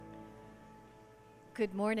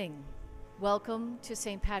Good morning. Welcome to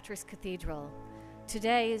St. Patrick's Cathedral.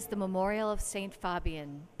 Today is the memorial of St.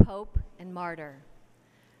 Fabian, Pope and Martyr.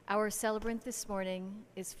 Our celebrant this morning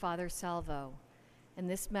is Father Salvo, and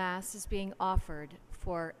this Mass is being offered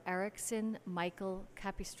for Erickson Michael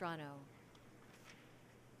Capistrano.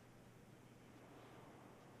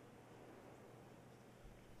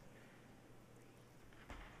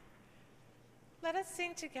 Let us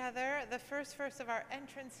sing together the first verse of our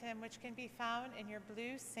entrance hymn, which can be found in your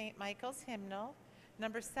blue St. Michael's hymnal,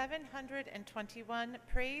 number 721,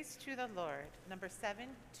 Praise to the Lord, number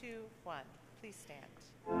 721. Please stand.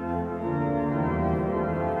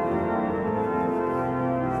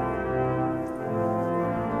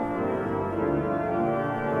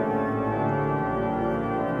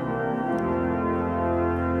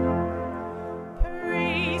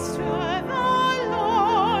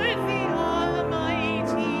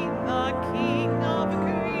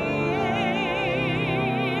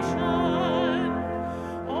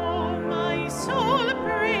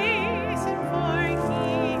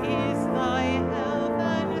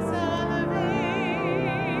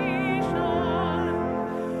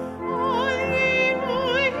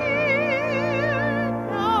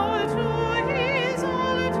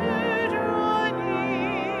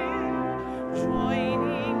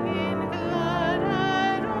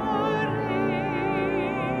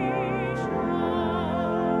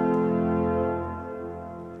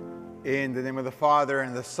 In the name of the Father,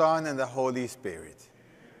 and the Son, and the Holy Spirit.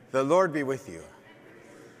 The Lord be with you.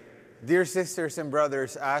 Dear sisters and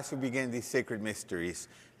brothers, as we begin these sacred mysteries,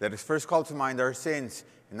 let us first call to mind our sins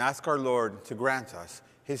and ask our Lord to grant us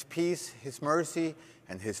his peace, his mercy,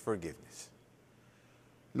 and his forgiveness.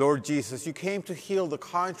 Lord Jesus, you came to heal the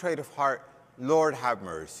contrite of heart. Lord, have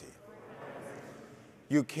mercy.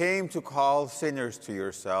 You came to call sinners to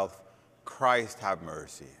yourself. Christ, have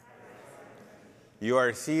mercy. You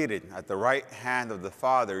are seated at the right hand of the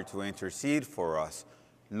Father to intercede for us.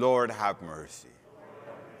 Lord, have mercy.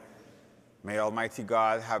 May Almighty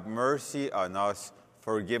God have mercy on us,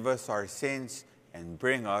 forgive us our sins, and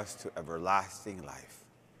bring us to everlasting life.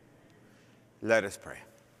 Let us pray.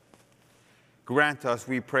 Grant us,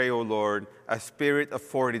 we pray, O Lord, a spirit of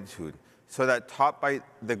fortitude, so that taught by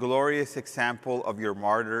the glorious example of your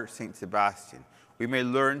martyr, St. Sebastian, we may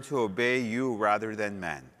learn to obey you rather than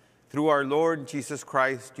man. Through our Lord Jesus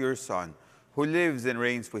Christ, your Son, who lives and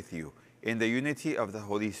reigns with you in the unity of the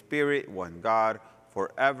Holy Spirit, one God,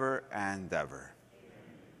 forever and ever.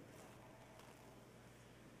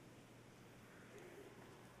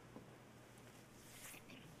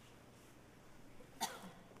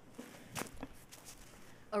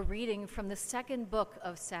 A reading from the second book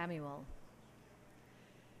of Samuel.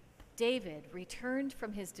 David returned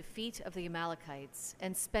from his defeat of the Amalekites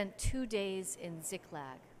and spent 2 days in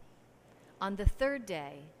Ziklag. On the third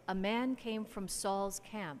day, a man came from Saul's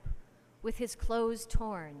camp with his clothes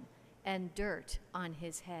torn and dirt on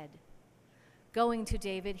his head. Going to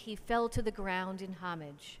David, he fell to the ground in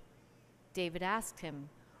homage. David asked him,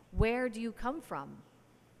 "Where do you come from?"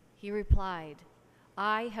 He replied,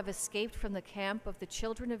 "I have escaped from the camp of the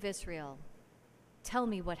children of Israel." "Tell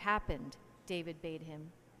me what happened," David bade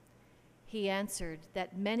him. He answered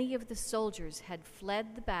that many of the soldiers had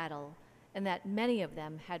fled the battle and that many of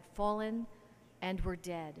them had fallen and were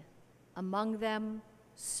dead, among them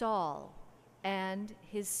Saul and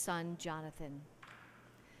his son Jonathan.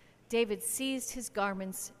 David seized his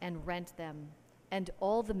garments and rent them, and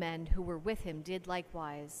all the men who were with him did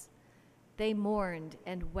likewise. They mourned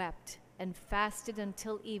and wept and fasted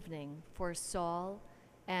until evening for Saul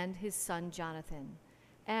and his son Jonathan,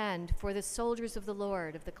 and for the soldiers of the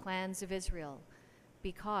Lord of the clans of Israel,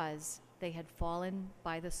 because they had fallen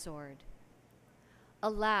by the sword.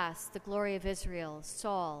 Alas, the glory of Israel,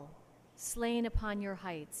 Saul, slain upon your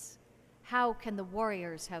heights. How can the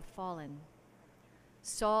warriors have fallen?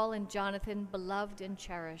 Saul and Jonathan, beloved and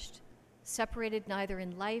cherished, separated neither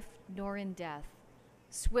in life nor in death,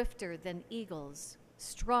 swifter than eagles,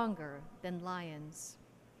 stronger than lions.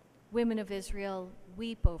 Women of Israel,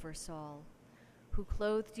 weep over Saul, who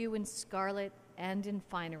clothed you in scarlet and in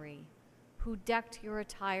finery, who decked your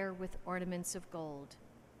attire with ornaments of gold.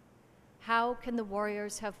 How can the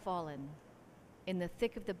warriors have fallen in the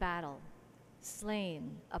thick of the battle,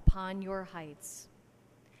 slain upon your heights?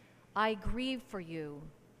 I grieve for you,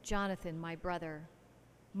 Jonathan, my brother.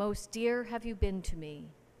 Most dear have you been to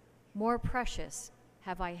me. More precious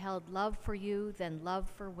have I held love for you than love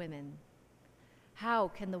for women. How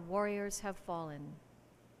can the warriors have fallen?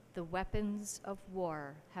 The weapons of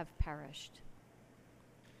war have perished.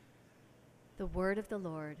 The word of the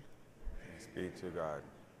Lord. Thanks be to God.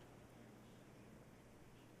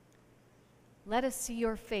 Let us see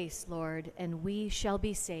your face, Lord, and we shall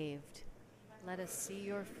be saved. Let us see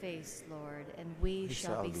your face, Lord, and we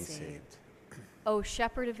shall be saved. O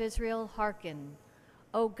Shepherd of Israel, hearken.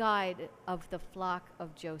 O Guide of the flock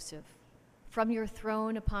of Joseph. From your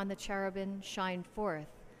throne upon the cherubim shine forth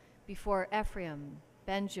before Ephraim,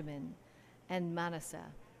 Benjamin, and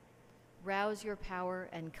Manasseh. Rouse your power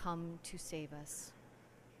and come to save us.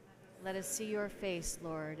 Let us see your face,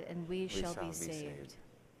 Lord, and we shall be saved.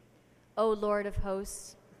 O Lord of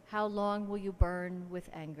hosts, how long will you burn with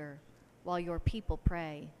anger while your people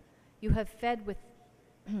pray? You have fed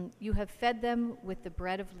them with the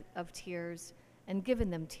bread of tears and given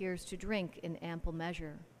them tears to drink in ample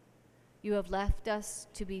measure. You have left us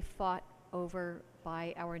to be fought over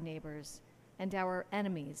by our neighbors, and our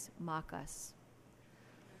enemies mock us.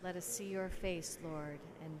 Let us see your face, Lord,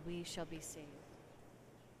 and we shall be saved.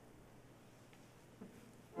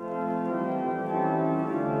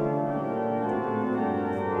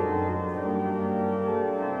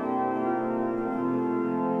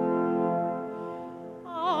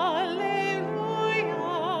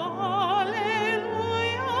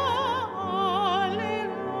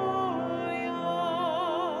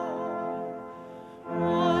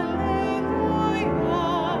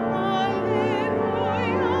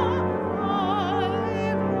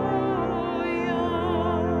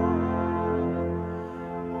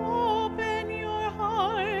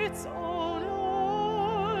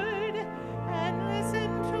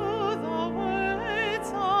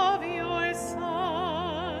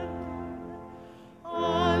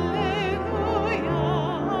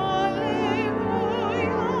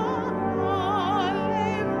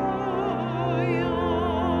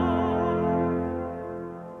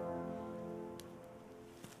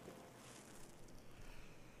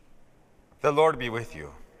 The Lord be with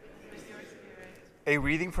you. With your spirit. A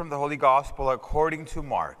reading from the Holy Gospel according to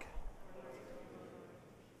Mark.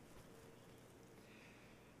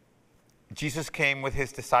 Jesus came with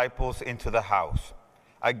his disciples into the house.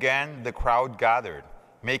 Again, the crowd gathered,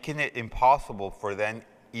 making it impossible for them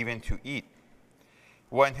even to eat.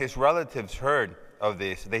 When his relatives heard of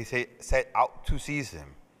this, they set out to seize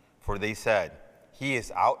him, for they said, "He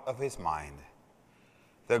is out of his mind."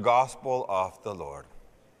 The Gospel of the Lord.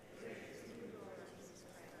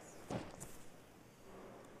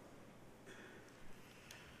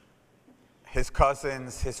 His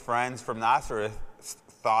cousins, his friends from Nazareth,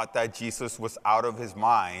 thought that Jesus was out of his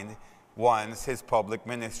mind once his public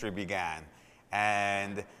ministry began.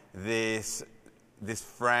 And this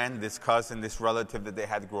friend, this cousin, this relative that they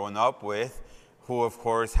had grown up with, who of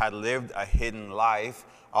course had lived a hidden life,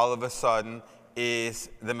 all of a sudden is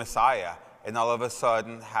the Messiah. And all of a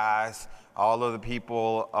sudden has all of the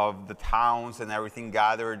people of the towns and everything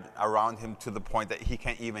gathered around him to the point that he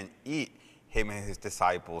can't even eat, him and his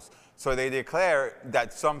disciples. So they declare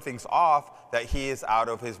that something's off, that he is out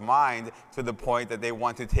of his mind, to the point that they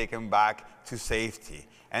want to take him back to safety.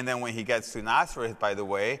 And then when he gets to Nazareth, by the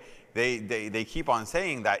way, they keep on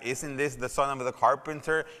saying that, isn't this the son of the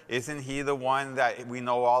carpenter? Isn't he the one that we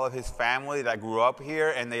know all of his family that grew up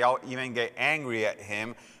here? And they all even get angry at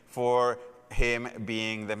him for him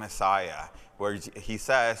being the Messiah, where he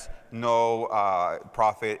says no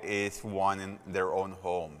prophet is one in their own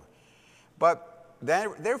home. But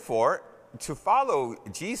then, therefore, to follow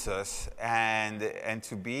Jesus and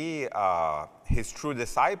to be his true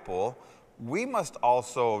disciple, we must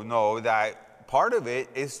also know that part of it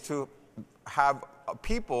is to have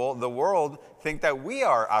people, the world, think that we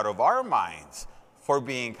are out of our minds for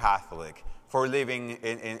being Catholic, for living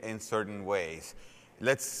in certain ways.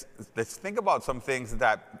 Let's think about some things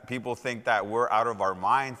that people think that we're out of our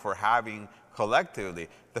mind for having collectively.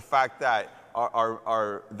 The fact that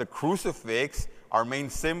the crucifix, our main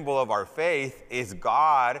symbol of our faith, is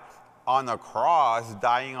God on a cross,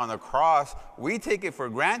 dying on a cross. We take it for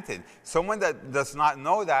granted. Someone that does not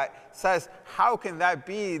know that says, how can that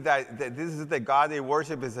be that this is the God they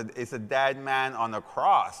worship is a dead man on a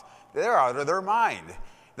cross? They're out of their mind.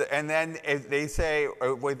 And then if they say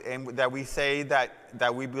that we say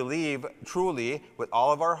that we believe truly with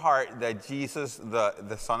all of our heart that Jesus,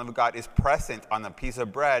 the Son of God, is present on a piece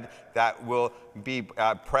of bread that will be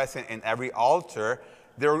present in every altar,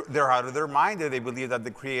 they're out of their mind if they believe that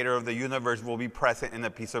the creator of the universe will be present in a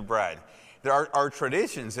piece of bread. There are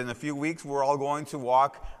traditions. In a few weeks, we're all going to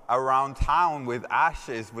walk around town with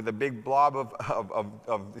ashes, with a big blob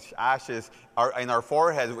of ashes in our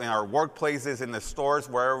foreheads, in our workplaces, in the stores,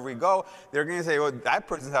 wherever we go. They're going to say, well, that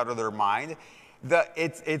person's out of their mind.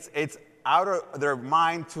 It's out of their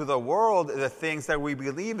mind to the world, the things that we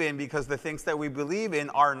believe in, because the things that we believe in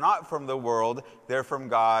are not from the world. They're from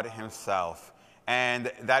God himself.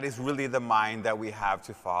 And that is really the mind that we have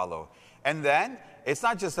to follow. And then it's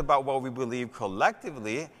not just about what we believe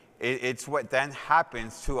collectively, it's what then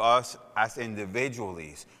happens to us as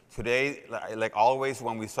individuals. Today, like always,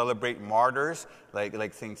 when we celebrate martyrs,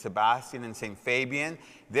 like St. Sebastian and St. Fabian,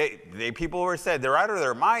 people were said they're out of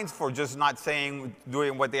their minds for just not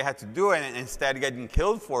doing what they had to do, and instead getting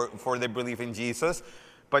killed for their belief in Jesus.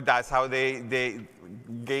 But that's how they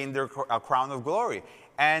gained a crown of glory.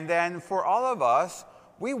 And then for all of us,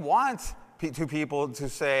 we want people to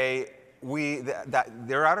say that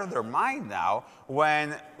they're out of their mind now,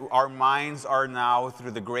 when our minds are now,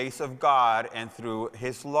 through the grace of God and through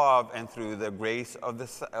His love and through the grace of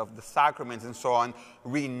the sacraments and so on,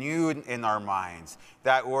 renewed in our minds.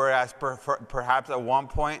 That whereas perhaps at one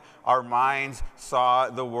point our minds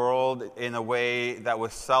saw the world in a way that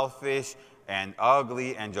was selfish and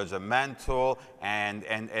ugly and judgmental,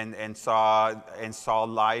 and saw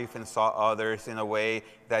life and saw others in a way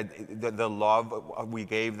that the love we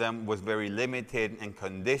gave them was very limited and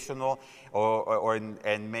conditional,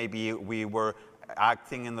 and maybe we were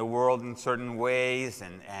acting in the world in certain ways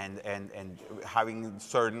and having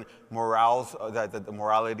certain morals, the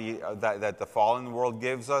morality that the fallen world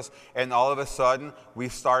gives us, and all of a sudden we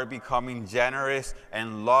start becoming generous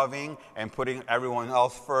and loving and putting everyone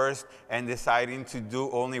else first and deciding to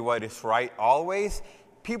do only what is right always.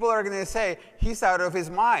 People are going to say, he's out of his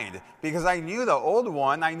mind, because I knew the old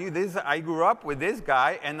one, I knew this, I grew up with this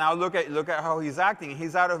guy, and now look at how he's acting.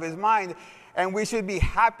 He's out of his mind, and we should be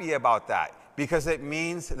happy about that, because it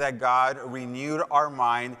means that God renewed our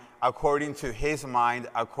mind according to His mind,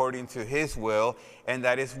 according to His will, and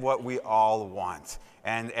that is what we all want.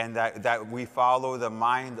 And that we follow the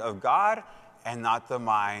mind of God and not the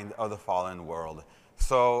mind of the fallen world.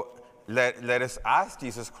 So let us ask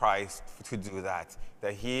Jesus Christ to do that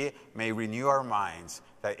He may renew our minds,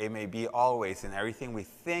 that it may be always in everything we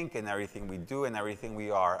think and everything we do and everything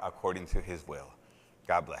we are according to His will.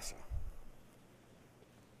 God bless you.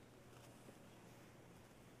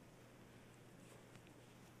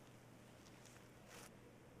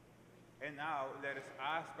 And now let us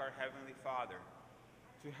ask our Heavenly Father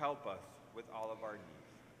to help us with all of our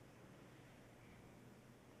needs.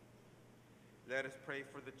 Let us pray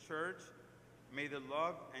for the Church. May the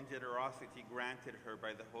love and generosity granted her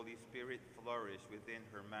by the Holy Spirit flourish within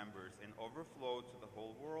her members and overflow to the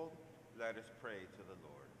whole world. Let us pray to the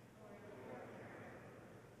Lord.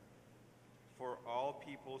 For all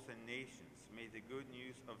peoples and nations, may the good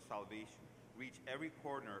news of salvation reach every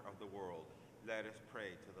corner of the world. Let us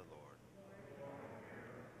pray to the Lord.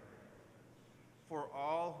 For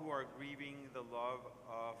all who are grieving the loss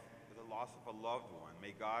of a loved one,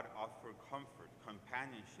 may God offer comfort,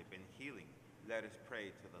 companionship, and healing. Let us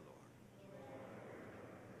pray to the Lord.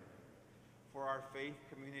 For our faith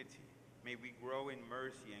community, may we grow in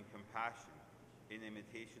mercy and compassion in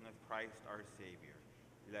imitation of Christ our Savior.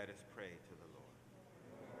 Let us pray to the Lord.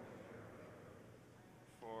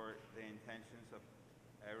 For the intentions of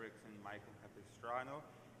Erickson Michael Capistrano,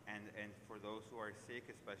 and for those who are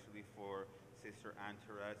sick, especially for Sister Anne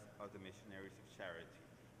Therese of the Missionaries of Charity,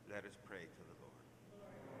 let us pray to the Lord.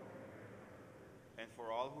 And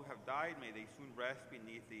for all who have died, may they soon rest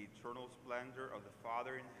beneath the eternal splendor of the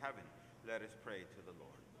Father in heaven. Let us pray to the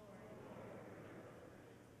Lord.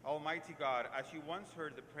 Almighty God, as you once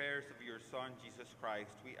heard the prayers of your Son, Jesus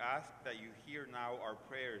Christ, we ask that you hear now our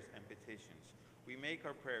prayers and petitions. We make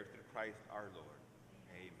our prayer through Christ our Lord.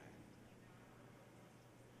 Amen.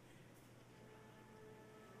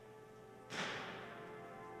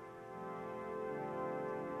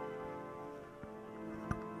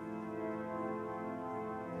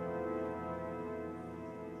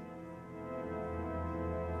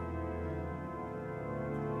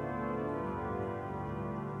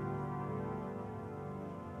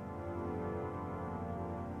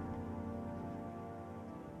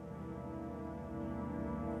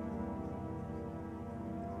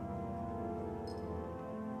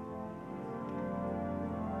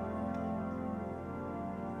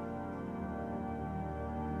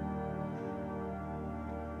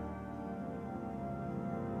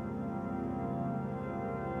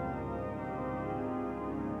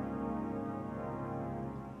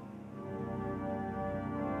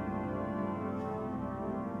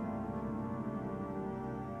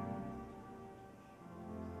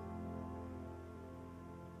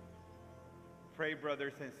 Pray,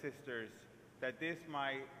 brothers and sisters, that this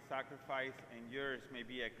my sacrifice and yours may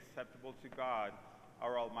be acceptable to God,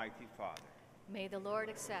 our Almighty Father. May the Lord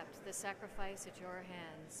accept the sacrifice at your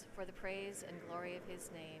hands for the praise and glory of His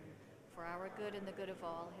name, for our good and the good of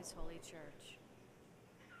all His holy Church.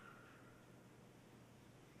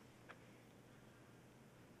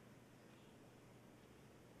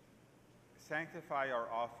 Sanctify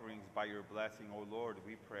our offerings by your blessing, O Lord,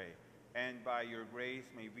 we pray, and by your grace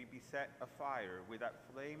may we be set afire with that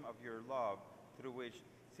flame of your love through which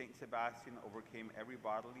Saint Sebastian overcame every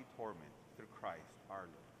bodily torment, through Christ our Lord.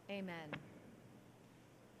 Amen.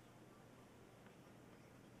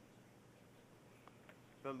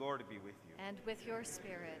 The Lord be with you. And with your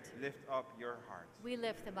spirit. Lift up your hearts. We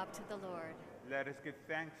lift them up to the Lord. Let us give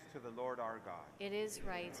thanks to the Lord our God. It is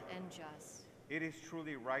right and just. It is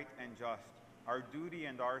truly right and just, our duty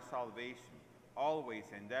and our salvation, always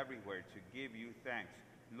and everywhere to give you thanks,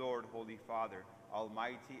 Lord, Holy Father,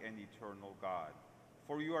 Almighty and eternal God.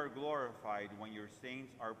 For you are glorified when your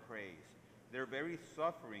saints are praised. Their very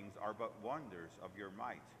sufferings are but wonders of your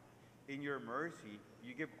might. In your mercy,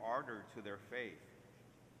 you give ardor to their faith.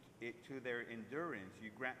 To their endurance,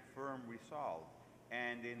 you grant firm resolve.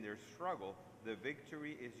 And in their struggle, the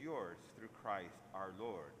victory is yours through Christ our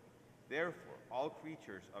Lord. Therefore, all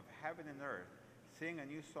creatures of heaven and earth sing a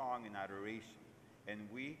new song in adoration. And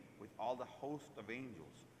we, with all the host of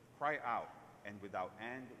angels, cry out, and without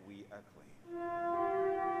end we acclaim.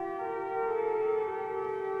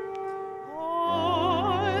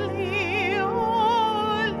 Holy,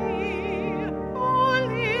 holy,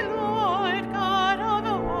 holy Lord God of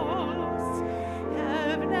hosts,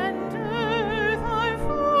 heaven and earth are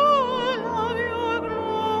full of your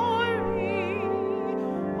glory.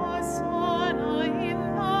 Hosanna in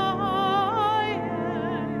the highest.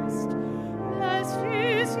 Blessed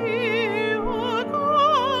is he who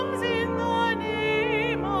comes in the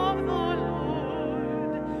name of the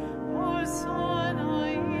Lord. Hosanna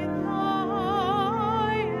in the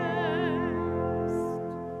highest.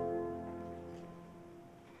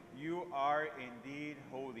 You are indeed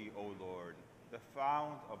holy, O Lord, the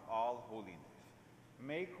fount of all holiness.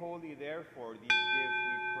 Make holy, therefore, these gifts,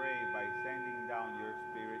 we pray, by sending down your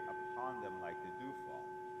Spirit upon them like the dewfall,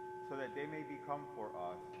 so that they may become for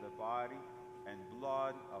us the body and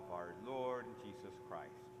blood of our Lord Jesus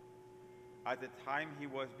Christ. At the time he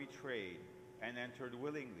was betrayed and entered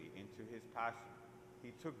willingly into his passion,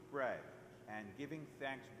 he took bread and, giving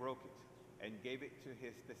thanks, broke it and gave it to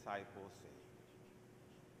his disciples, saying,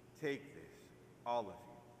 "Take this, all of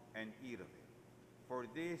you, and eat of it, for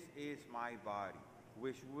this is my body,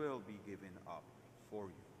 which will be given up for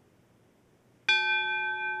you."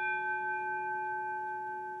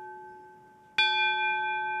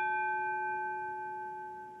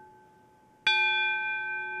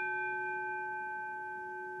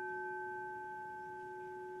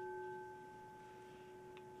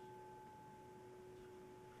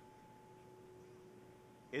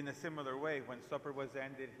 In a similar way, when supper was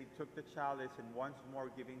ended, he took the chalice, and once more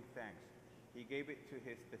giving thanks, he gave it to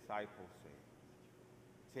his disciples, saying,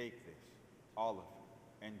 "Take this, all of you,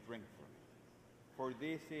 and drink from it. For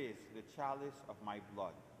this is the chalice of my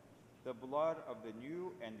blood, the blood of the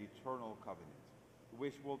new and eternal covenant,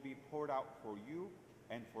 which will be poured out for you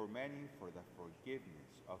and for many for the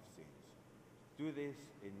forgiveness of sins. Do this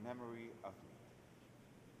in memory of me."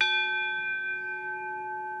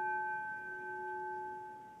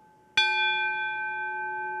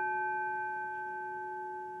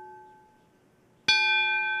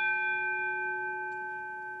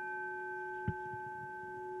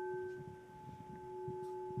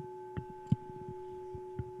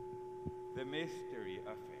 The mystery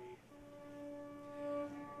of faith.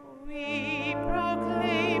 We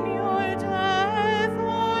proclaim your death, O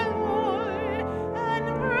Lord, and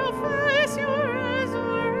profess your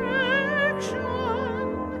resurrection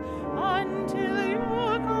until you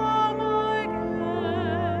come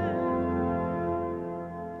again.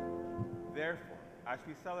 Therefore, as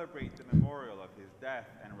we celebrate the memorial of his death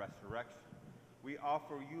and resurrection, we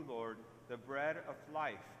offer you, Lord, the bread of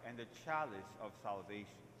life and the chalice of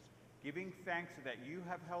salvation, giving thanks that you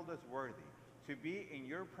have held us worthy to be in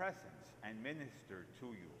your presence and minister to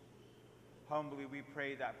you. Humbly we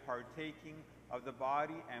pray that, partaking of the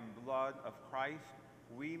body and blood of Christ,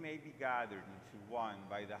 we may be gathered into one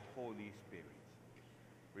by the Holy Spirit.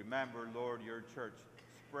 Remember, Lord, your church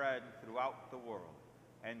spread throughout the world,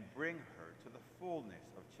 and bring her to the fullness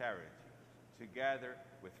of charity, together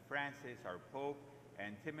with Francis, our Pope,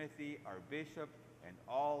 and Timothy, our Bishop, and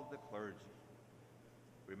all the clergy.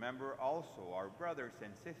 Remember also our brothers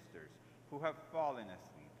and sisters who have fallen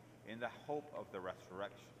asleep in the hope of the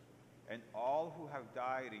resurrection, and all who have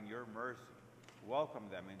died in your mercy. Welcome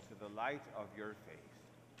them into the light of your face.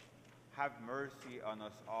 Have mercy on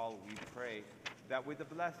us all, we pray, that with the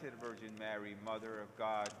Blessed Virgin Mary, Mother of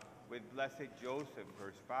God, with blessed Joseph,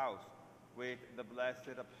 her spouse, with the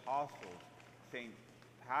blessed apostles, St.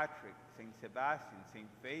 Patrick, St. Sebastian, St.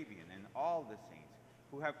 Fabian, and all the saints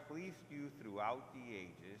who have pleased you throughout the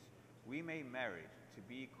ages, we may merit to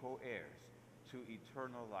be co-heirs to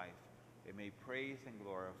eternal life, and may praise and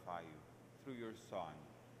glorify you through your Son,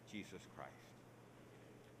 Jesus Christ.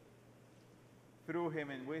 Through him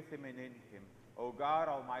and with him and in him, O God,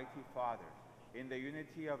 Almighty Father, in the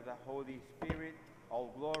unity of the Holy Spirit,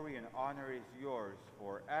 all glory and honor is yours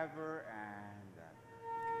forever and ever.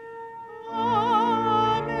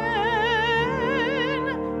 Amen.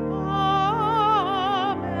 Amen.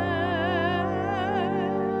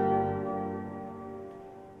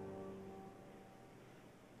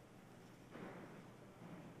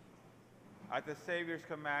 At the Savior's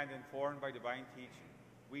command, informed by divine teaching,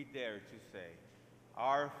 we dare to say,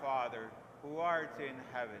 Our Father, who art in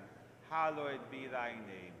heaven, hallowed be thy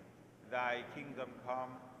name. Thy kingdom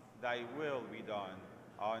come, thy will be done,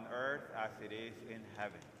 on earth as it is in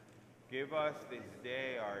heaven. Give us this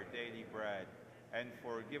day our daily bread, and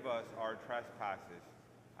forgive us our trespasses,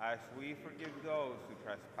 as we forgive those who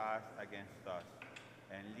trespass against us.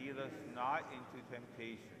 And lead us not into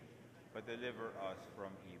temptation, but deliver us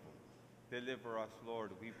from evil. Deliver us,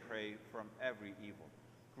 Lord, we pray, from every evil.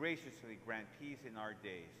 Graciously grant peace in our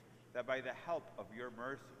days, that by the help of your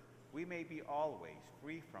mercy we may be always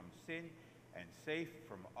free from sin and safe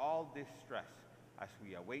from all distress, as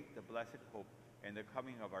we await the blessed hope and the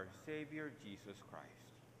coming of our Savior, Jesus Christ.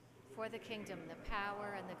 For the kingdom, the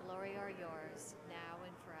power, and the glory are yours, now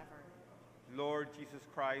and forever. Lord Jesus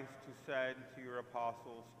Christ, who said to your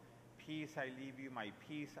apostles, Peace I leave you, my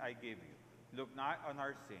peace I give you, look not on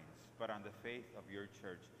our sins, but on the faith of your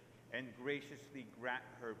church, and graciously grant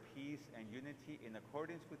her peace and unity in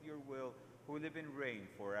accordance with your will, who live and reign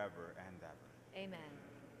forever and ever. Amen.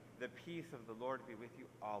 The peace of the Lord be with you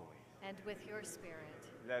always. And with your spirit.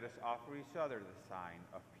 Let us offer each other the sign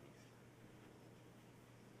of peace.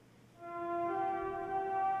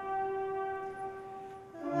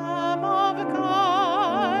 Lamb of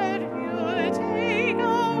God, you take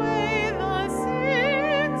away the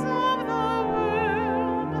sins of the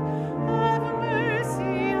world. Have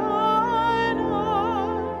mercy on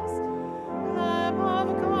us. Lamb of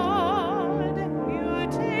God, you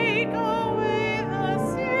take away the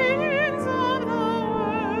sins of the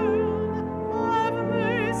world. Have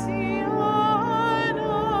mercy on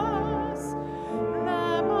us.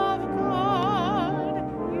 Lamb of God,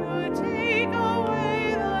 you take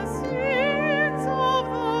away the sins of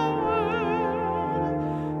the world.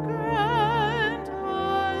 Grant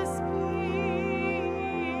us peace.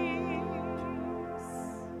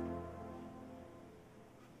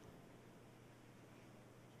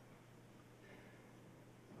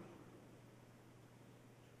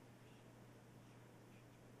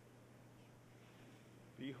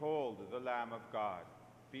 Behold the Lamb of God.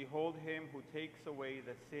 Behold him who takes away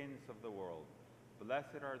the sins of the world.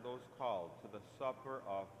 Blessed are those called to the supper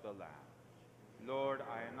of the Lamb. Lord,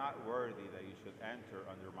 I am not worthy that you should enter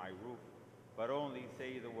under my roof, but only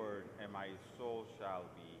say the word, and my soul shall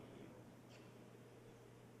be healed.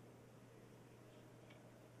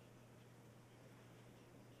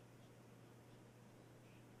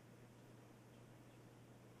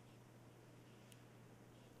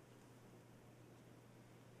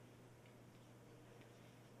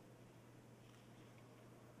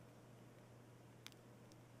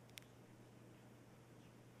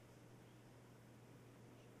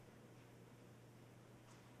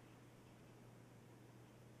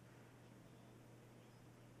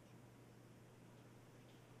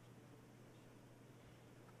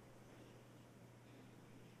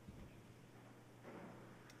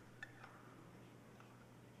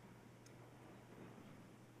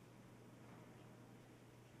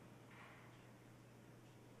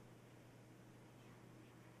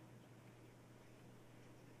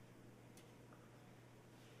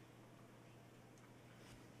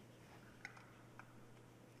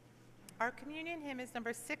 Our communion hymn is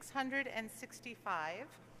number 665.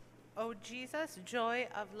 O Jesus, Joy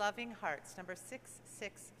of Loving Hearts, number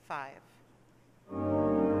 665.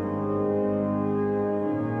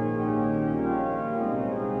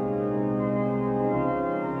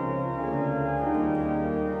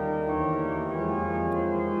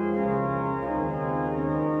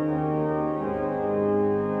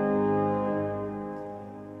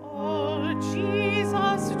 O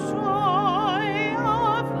Jesus, joy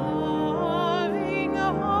of loving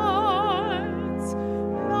hearts,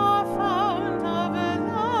 the fount of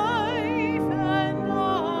life and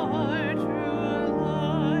art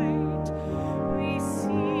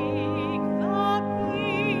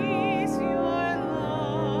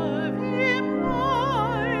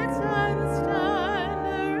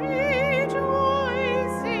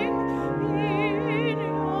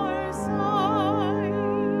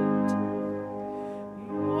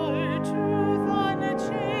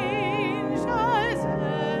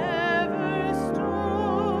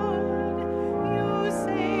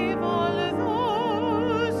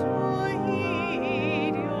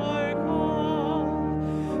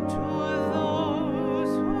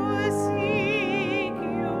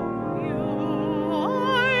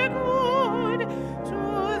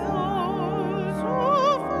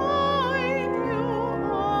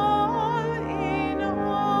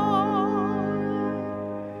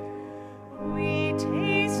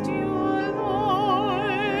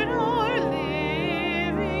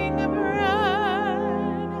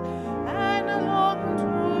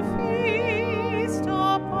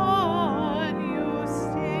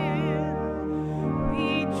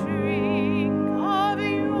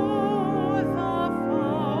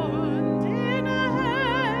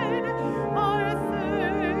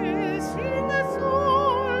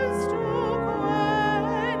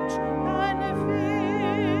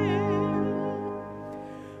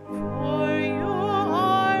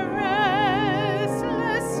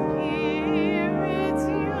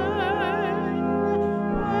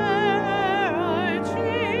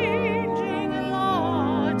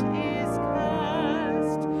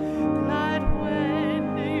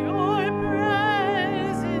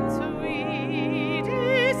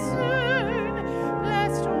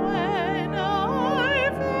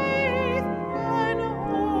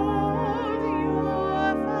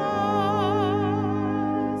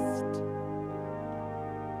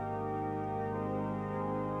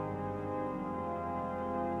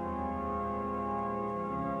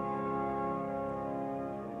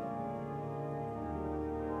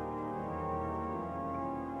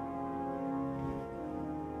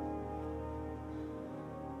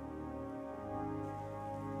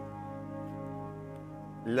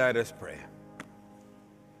Let us pray.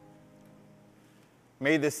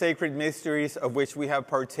 May the sacred mysteries of which we have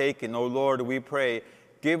partaken, O Lord, we pray,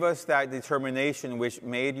 give us that determination which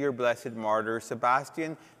made your blessed martyr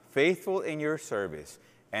Sebastian faithful in your service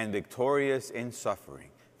and victorious in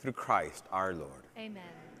suffering, through Christ our Lord. Amen.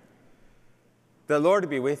 The Lord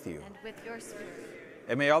be with you. And with your spirit.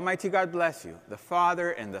 And may Almighty God bless you, the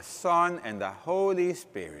Father, and the Son, and the Holy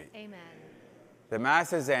Spirit. Amen. The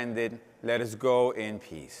Mass has ended. Let us go in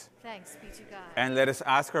peace. Thanks be to God. And let us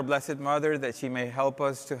ask our Blessed Mother that she may help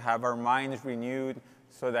us to have our minds renewed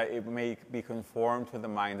so that it may be conformed to the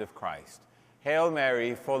mind of Christ. Hail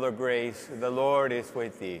Mary, full of grace, the Lord is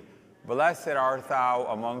with thee. Blessed art thou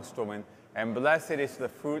amongst women, and blessed is the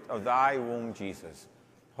fruit of thy womb, Jesus.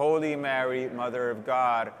 Holy Mary, Mother of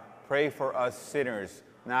God, pray for us sinners,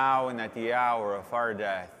 now and at the hour of our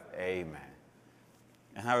death. Amen.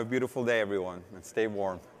 And have a beautiful day, everyone, and stay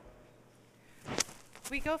warm.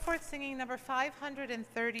 We go forth singing number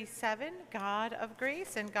 537, God of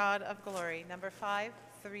Grace and God of Glory. Number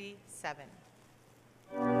 537.